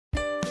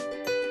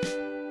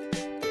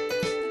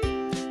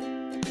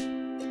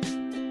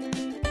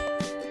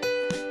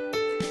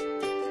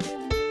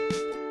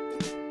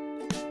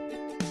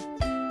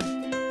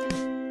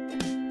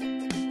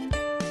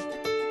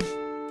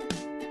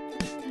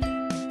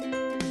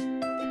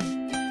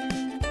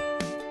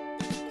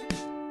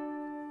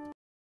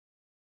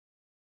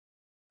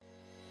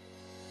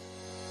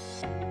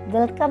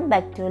Welcome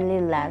back to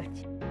live large.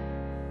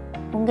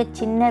 உங்கள்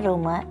சின்ன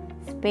ரூமை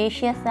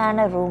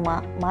ஸ்பேஷியஸான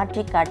ரூமாக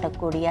மாற்றி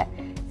காட்டக்கூடிய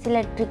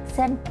சில ட்ரிக்ஸ்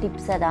அண்ட்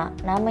டிப்ஸை தான்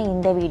நாம்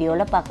இந்த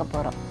வீடியோவில் பார்க்க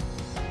போகிறோம்.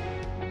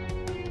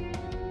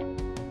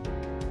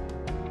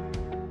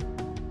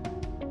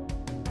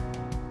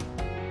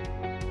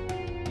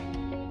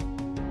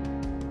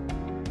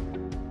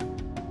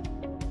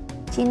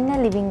 சின்ன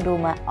லிவிங்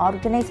ரூமை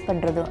ஆர்கனைஸ்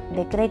பண்ணுறதும்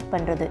டெக்கரேட்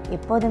பண்ணுறதும்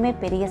எப்போதுமே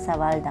பெரிய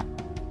சவால் தான்.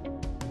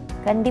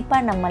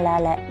 கண்டிப்பாக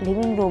நம்மளால்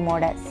லிவிங்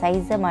ரூமோட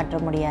சைஸை மாற்ற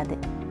முடியாது.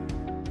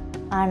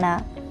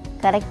 ஆனால்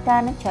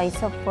கரெக்டான சாய்ஸ்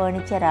ஆஃப்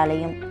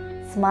ஃபர்னிச்சராலையும்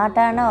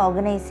ஸ்மார்ட்டான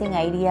ஆர்கனைசிங்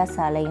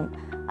ஐடியாஸாலையும்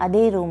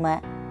அதே ரூமை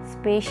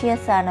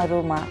ஸ்பேஷியஸான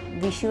ரூமாக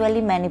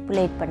விஷுவலி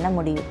மேனிப்புலேட் பண்ண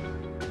முடியும்.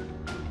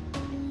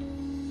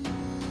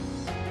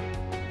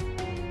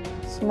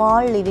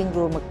 ஸ்மால் லிவிங்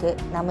ரூமுக்கு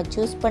நம்ம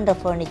சூஸ் பண்ணுற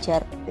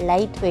ஃபர்னிச்சர்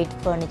லைட் வெயிட்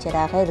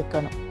ஃபர்னிச்சராக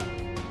இருக்கணும்.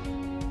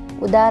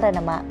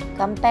 உதாரணமாக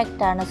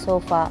கம்பேக்டான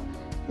சோஃபா,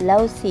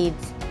 லவ்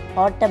சீட்ஸ்,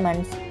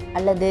 ஆட்டமன்ஸ்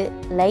அல்லது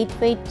லைட்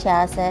வெயிட்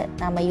சேர்ஸை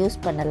நம்ம யூஸ்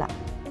பண்ணலாம்.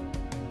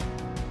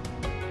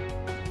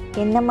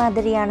 என்ன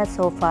மாதிரியான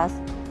sofas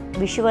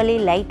visually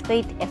light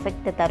weight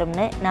effect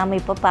தரும்னு நாம்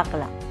இப்போ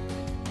பார்க்கலாம்.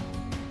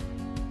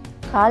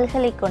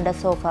 கால்களை கொண்ட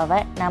சோஃபாவை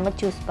நாம்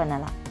சூஸ்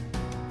பண்ணலாம்.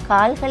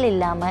 கால்கள்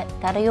இல்லாமல்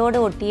தரையோடு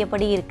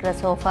ஒட்டியபடி இருக்கிற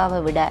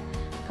சோஃபாவை விட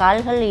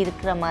கால்கள்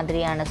இருக்கிற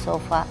மாதிரியான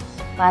சோஃபா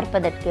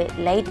பார்ப்பதற்கு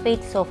லைட்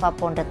வெயிட் சோஃபா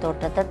போன்ற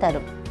தோற்றத்தை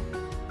தரும்.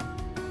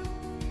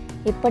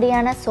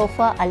 இப்படியான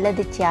சோஃபா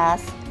அல்லது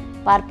சேர்ஸ்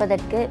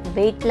பார்ப்பதற்கு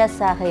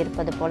வெயிட்லெஸ்ஸாக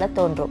இருப்பது போல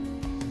தோன்றும்.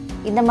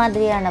 இந்த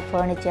மாதிரியான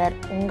ஃபர்னிச்சர்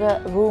உங்கள்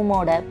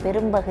ரூமோட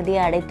பெரும்பகுதியை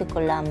அடைத்து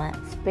கொள்ளாமல்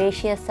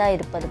ஸ்பேஷியஸாக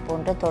இருப்பது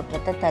போன்ற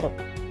தோற்றத்தை தரும்.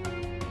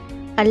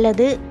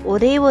 அல்லது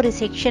ஒரே ஒரு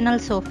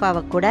செக்ஷனல்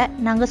சோஃபாவை கூட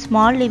நாங்கள்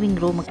ஸ்மால் லிவிங்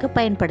ரூமுக்கு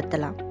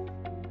பயன்படுத்தலாம்.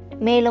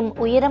 மேலும்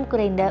உயரம்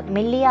குறைந்த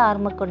மெல்லிய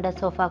ஆர்மை கொண்ட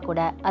சோஃபா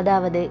கூட,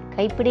 அதாவது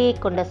கைப்பிடியை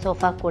கொண்ட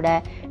சோஃபா கூட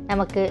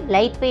நமக்கு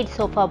லைட் வெயிட்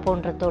சோஃபா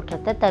போன்ற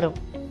தோற்றத்தை தரும்.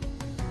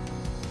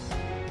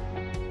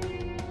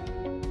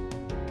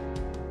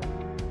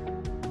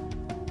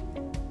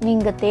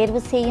 நீங்கள் தேர்வு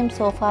செய்யும்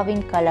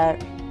சோஃபாவின் கலர்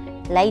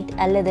லைட்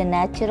அல்லது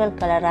நேச்சுரல்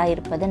கலராக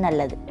இருப்பது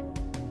நல்லது.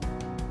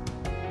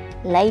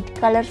 லைட்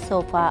கலர்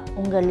சோஃபா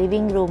உங்கள்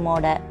லிவிங்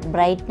ரூமோட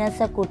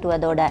பிரைட்னஸை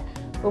கூட்டுவதோட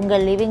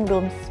உங்கள் லிவிங்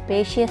ரூம்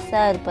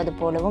ஸ்பேஷியஸாக இருப்பது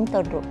போலவும்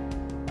தோன்றும்.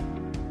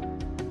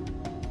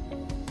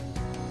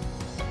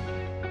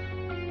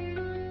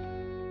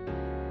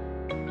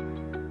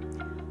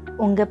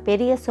 உங்கள்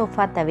பெரிய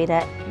சோஃபா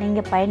தவிர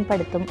நீங்கள்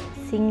பயன்படுத்தும்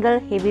சிங்கிள்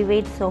ஹெவி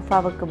வெயிட்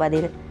சோஃபாவுக்கு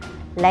பதில்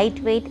லைட்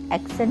வெயிட்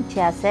அக்சென்ட்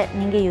சேர்ஸை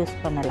நீங்கள் யூஸ்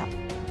பண்ணலாம்.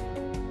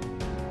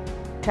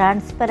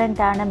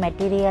 டிரான்ஸ்பரண்டான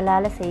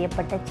மெட்டீரியலால்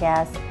செய்யப்பட்ட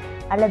சேர்ஸ்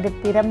அல்லது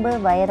பிரம்பு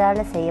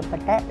வயரால்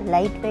செய்யப்பட்ட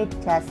லைட் வெயிட்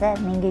சேர்ஸை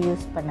நீங்கள்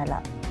யூஸ்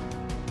பண்ணலாம்.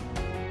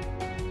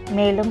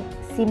 மேலும்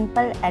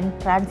சிம்பிள் அண்ட்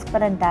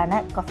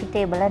டிரான்ஸ்பரண்டான காஃபி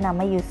டேபிளை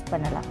நம்ம யூஸ்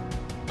பண்ணலாம்.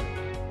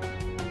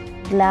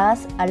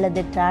 கிளாஸ்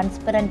அல்லது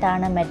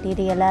டிரான்ஸ்பரண்டான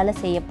மெட்டீரியலால்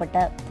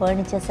செய்யப்பட்ட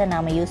ஃபர்னிச்சர்ஸை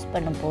நாம் யூஸ்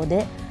பண்ணும்போது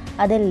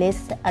அது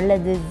லெஸ்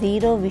அல்லது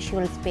ஜீரோ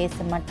விஷுவல்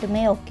ஸ்பேஸை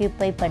மட்டுமே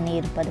ஆக்கியூபை பண்ணி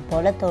இருப்பது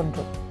போல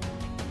தோன்றும்.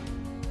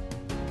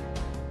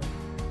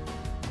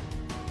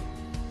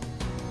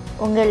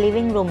 உங்கள்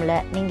லிவிங் ரூமில்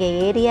நீங்கள்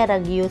ஏரியா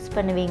ரக் யூஸ்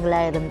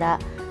பண்ணுவீங்களா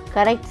இருந்தால்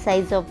கரெக்ட்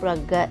சைஸ் ஆஃப்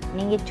ரக்கை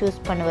நீங்கள் சூஸ்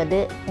பண்ணுவது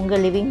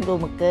உங்கள் லிவிங்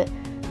ரூமுக்கு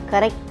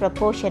கரெக்ட்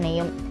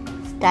ப்ரப்போர்ஷனையும்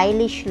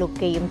ஸ்டைலிஷ்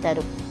லுக்கையும்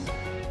தரும்.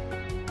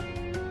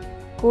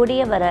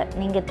 கூடிய வர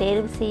நீங்கள்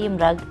தேர்வு செய்யும்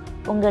ரக்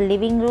உங்கள்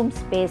லிவிங் ரூம்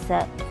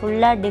ஸ்பேஸை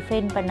ஃபுல்லாக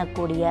டிஃபைன்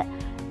பண்ணக்கூடிய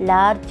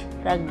லார்ஜ்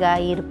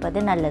ரக்காக இருப்பது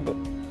நல்லது.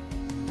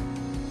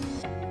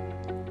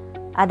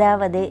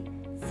 அதாவது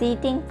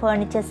சீட்டிங்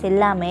ஃபர்னிச்சர்ஸ்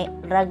எல்லாமே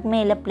ரக்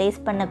மேலே பிளேஸ்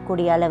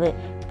பண்ணக்கூடிய அளவு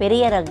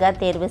பெரிய ரக்காக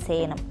தேர்வு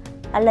செய்யணும்.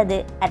 அல்லது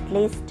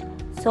at least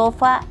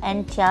sofa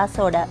and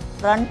சேர்ஸோட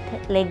front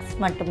Lex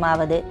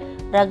மட்டுமாவது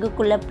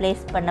ரக்குக்குள்ளே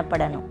பிளேஸ்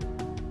பண்ணப்படணும்.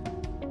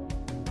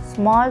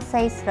 ஸ்மால்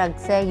சைஸ்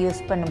ரக்ஸை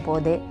யூஸ்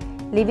பண்ணும்போது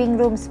லிவிங்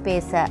ரூம்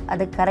ஸ்பேஸை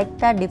அது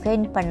கரெக்டாக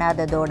டிஃபைன்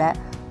பண்ணாததோட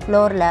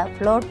ஃப்ளோரில்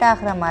ஃப்ளோட்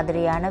ஆகிற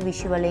மாதிரியான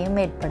விஷுவலையும்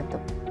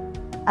ஏற்படுத்தும்.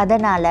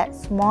 அதனால்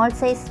ஸ்மால்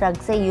சைஸ்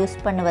ரக்ஸை யூஸ்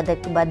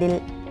பண்ணுவதற்கு பதில்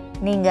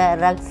நீங்கள்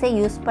ரக்ஸை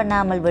யூஸ்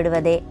பண்ணாமல்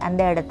விடுவதே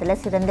அந்த இடத்துல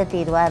சிறந்த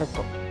தீர்வாக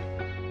இருக்கும்.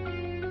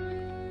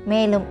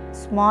 மேலும்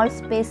ஸ்மால்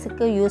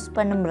ஸ்பேஸுக்கு யூஸ்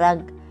பண்ணும்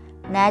ரக்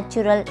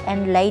நேச்சுரல்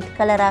அண்ட் லைட்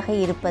கலராக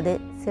இருப்பது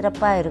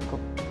சிறப்பாக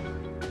இருக்கும்.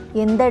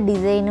 எந்த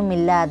டிசைனும்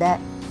இல்லாத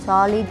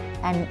solid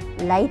and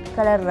light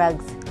colour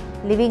ரக்ஸ்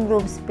living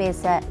room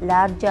ஸ்பேஸை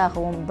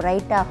லார்ஜாகவும்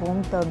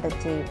பிரைட்டாகவும்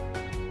தோன்றச் செய்யும்.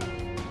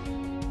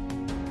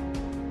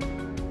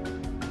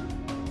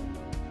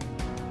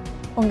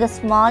 உங்கள்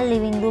ஸ்மால்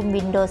லிவிங் ரூம்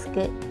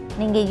விண்டோஸ்க்கு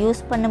நீங்கள்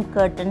யூஸ் பண்ணும்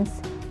கர்டன்ஸ்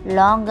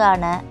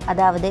லாங்கான,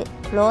 அதாவது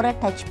ஃப்ளோரை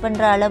டச்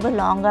பண்ணுற அளவு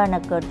லாங்கான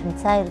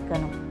கர்டன்ஸாக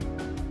இருக்கணும்.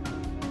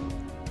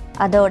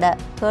 அதோட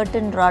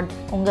கர்டன் ராட்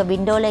உங்கள்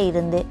விண்டோவில்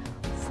இருந்து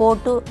 4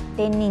 to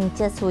 10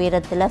 inches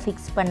உயரத்தில்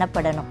ஃபிக்ஸ்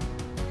பண்ணப்படணும்.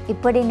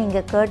 இப்படி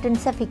நீங்கள்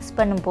கர்டன்ஸை ஃபிக்ஸ்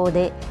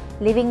பண்ணும்போது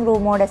லிவிங்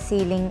ரூமோட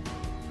சீலிங்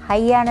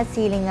ஹையான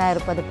சீலிங்காக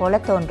இருப்பது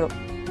போல் தோன்றும்.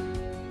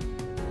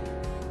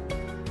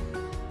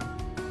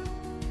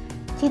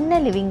 சின்ன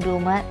லிவிங்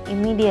ரூமை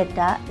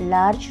இம்மீடியட்டாக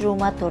லார்ஜ்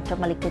ரூமாக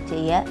தோற்றமளிக்க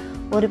செய்ய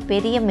ஒரு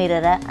பெரிய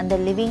மிரரை அந்த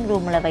லிவிங்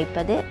ரூமில்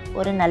வைப்பது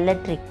ஒரு நல்ல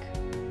ட்ரிக்.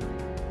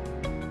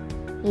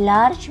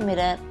 லார்ஜ்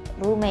மிரர்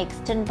ரூமை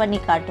எக்ஸ்டெண்ட்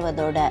பண்ணி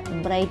காட்டுவதோட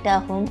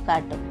பிரைட்டாகவும்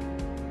காட்டும்.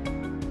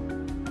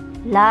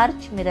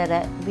 லார்ஜ்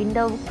மிரரை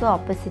விண்டோவுக்கு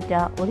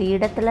ஆப்போசிட்டாக ஒரு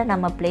இடத்துல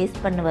நம்ம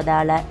பிளேஸ்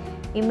பண்ணுவதால்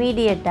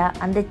இம்மீடியட்டாக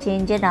அந்த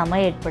சேஞ்சை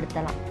நாம்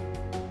ஏற்படுத்தலாம்.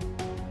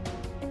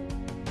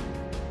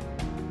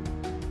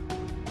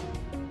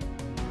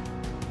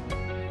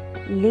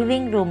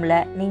 லிவிங் ரூமில்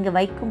நீங்கள்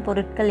வைக்கும்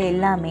பொருட்கள்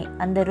எல்லாமே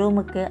அந்த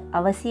ரூமுக்கு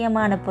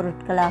அவசியமான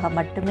பொருட்களாக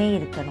மட்டுமே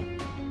இருக்கணும்.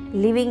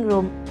 லிவிங்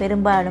ரூம்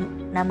பெரும்பாலும்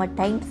நம்ம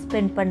டைம்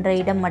ஸ்பெண்ட் பண்ணுற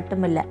இடம்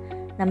மட்டும் இல்லை,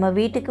 நம்ம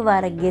வீட்டுக்கு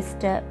வர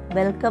கெஸ்ட்டை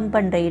வெல்கம்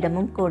பண்ணுற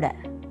இடமும் கூட.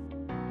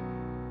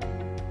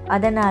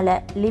 அதனால்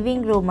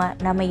லிவிங் ரூமை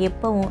நம்ம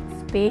எப்பவும்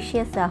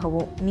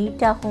ஸ்பேஷியஸாகவும்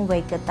நீட்டாகவும்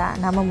வைக்கத்தான்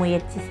நம்ம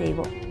முயற்சி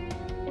செய்வோம்.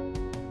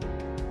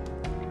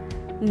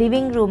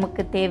 லிவிங்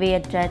ரூமுக்கு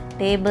தேவையற்ற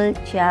டேபிள்,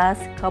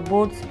 சேர்ஸ்,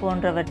 கபோர்ட்ஸ்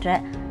போன்றவற்றை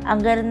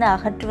அங்கிருந்து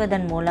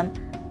அகற்றுவதன் மூலம்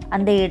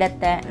அந்த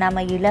இடத்தை நாம்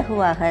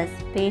இலகுவாக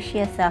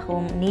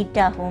ஸ்பேஷியஸாகவும்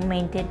நீட்டாகவும்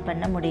மெயின்டைன்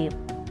பண்ண முடியும்.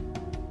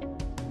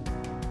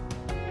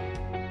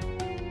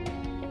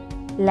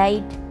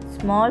 லைட்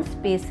ஸ்மால்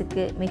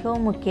ஸ்பேஸுக்கு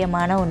மிகவும்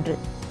முக்கியமான ஒன்று.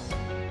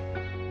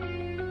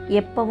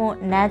 எப்பவும்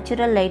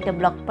நேச்சுரல் லைட்டை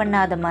பிளாக்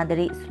பண்ணாத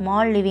மாதிரி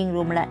ஸ்மால் லிவிங்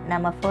ரூமில்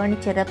நம்ம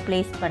ஃபர்னிச்சரை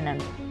ப்ளேஸ்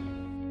பண்ணணும்.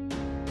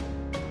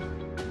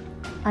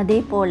 அதே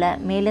போல்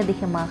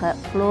மேலதிகமாக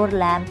ஃப்ளோர்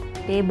லேம்ப்,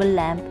 டேபிள்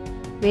லேம்ப்,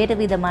 வேறு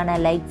விதமான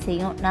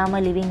லைட்ஸையும் நாம்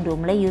லிவிங்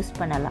ரூமில் யூஸ்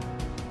பண்ணலாம்.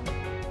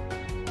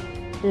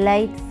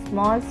 லைட்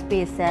ஸ்மால்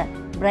ஸ்பேஸை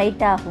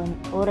பிரைட்டாகவும்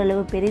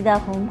ஓரளவு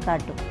பெரிதாகவும்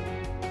காட்டும்.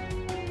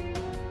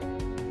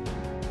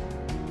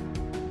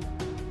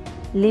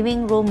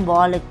 லிவிங் ரூம்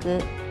வாலுக்கு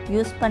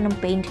யூஸ் பண்ணும்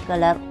பெயிண்ட்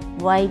கலர்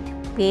ஒயிட்,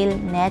 பேல்,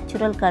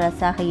 நேச்சுரல்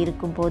கலர்ஸாக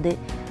இருக்கும்போது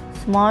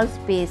ஸ்மால்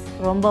ஸ்பேஸ்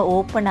ரொம்ப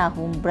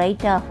ஓப்பனாகவும்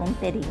பிரைட்டாகவும்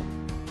தெரியும்.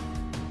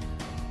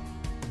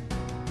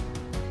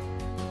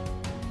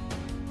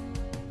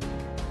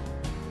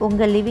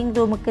 உங்கள் லிவிங்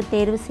ரூமுக்கு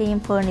தேர்வு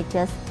செய்யும்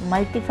ஃபர்னிச்சர்ஸ்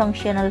மல்டி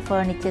ஃபங்க்ஷனல்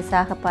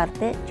ஃபர்னிச்சர்ஸாக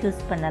பார்த்து சூஸ்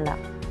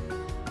பண்ணலாம்.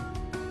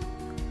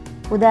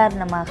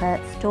 உதாரணமாக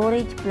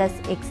ஸ்டோரேஜ் ப்ளஸ்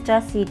எக்ஸ்ட்ரா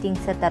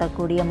சீட்டிங்ஸை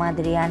தரக்கூடிய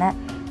மாதிரியான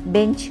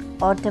பெஞ்ச்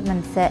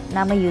ஆர்னமெண்ட்ஸை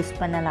நம்ம யூஸ்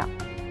பண்ணலாம்.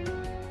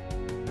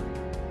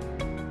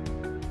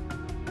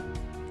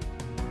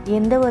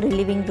 எந்த ஒரு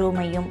லிவிங்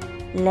ரூமையும்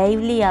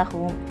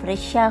லைவ்லியாகவும்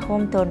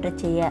ஃப்ரெஷ்ஷாகவும் தோன்ற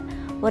செய்ய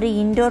ஒரு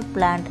இன்டோர்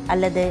பிளான்ட்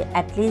அல்லது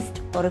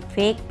அட்லீஸ்ட் ஒரு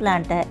ஃபேக்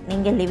பிளான்ட்டை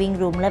நீங்கள் லிவிங்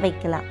ரூமில்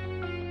வைக்கலாம்.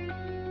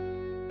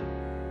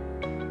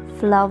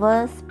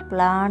 ஃப்ளவர்ஸ்,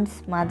 பிளான்ட்ஸ்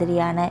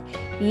மாதிரியான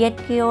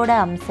இயற்கையோட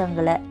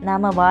அம்சங்களை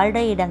நாம்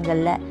வாழ்கிற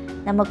இடங்களில்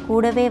நம்ம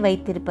கூடவே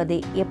வைத்திருப்பது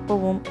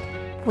எப்பவும்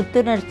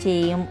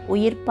புத்துணர்ச்சியையும்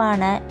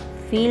உயிர்ப்பான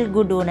ஃபீல்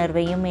குட்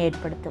உணர்வையும்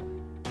ஏற்படுத்தும்.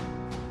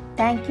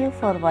 தேங்க்யூ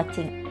ஃபார்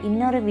வாட்சிங்.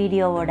 இன்னொரு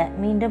வீடியோவோட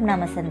மீண்டும்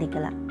நாம்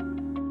சந்திக்கலாம்.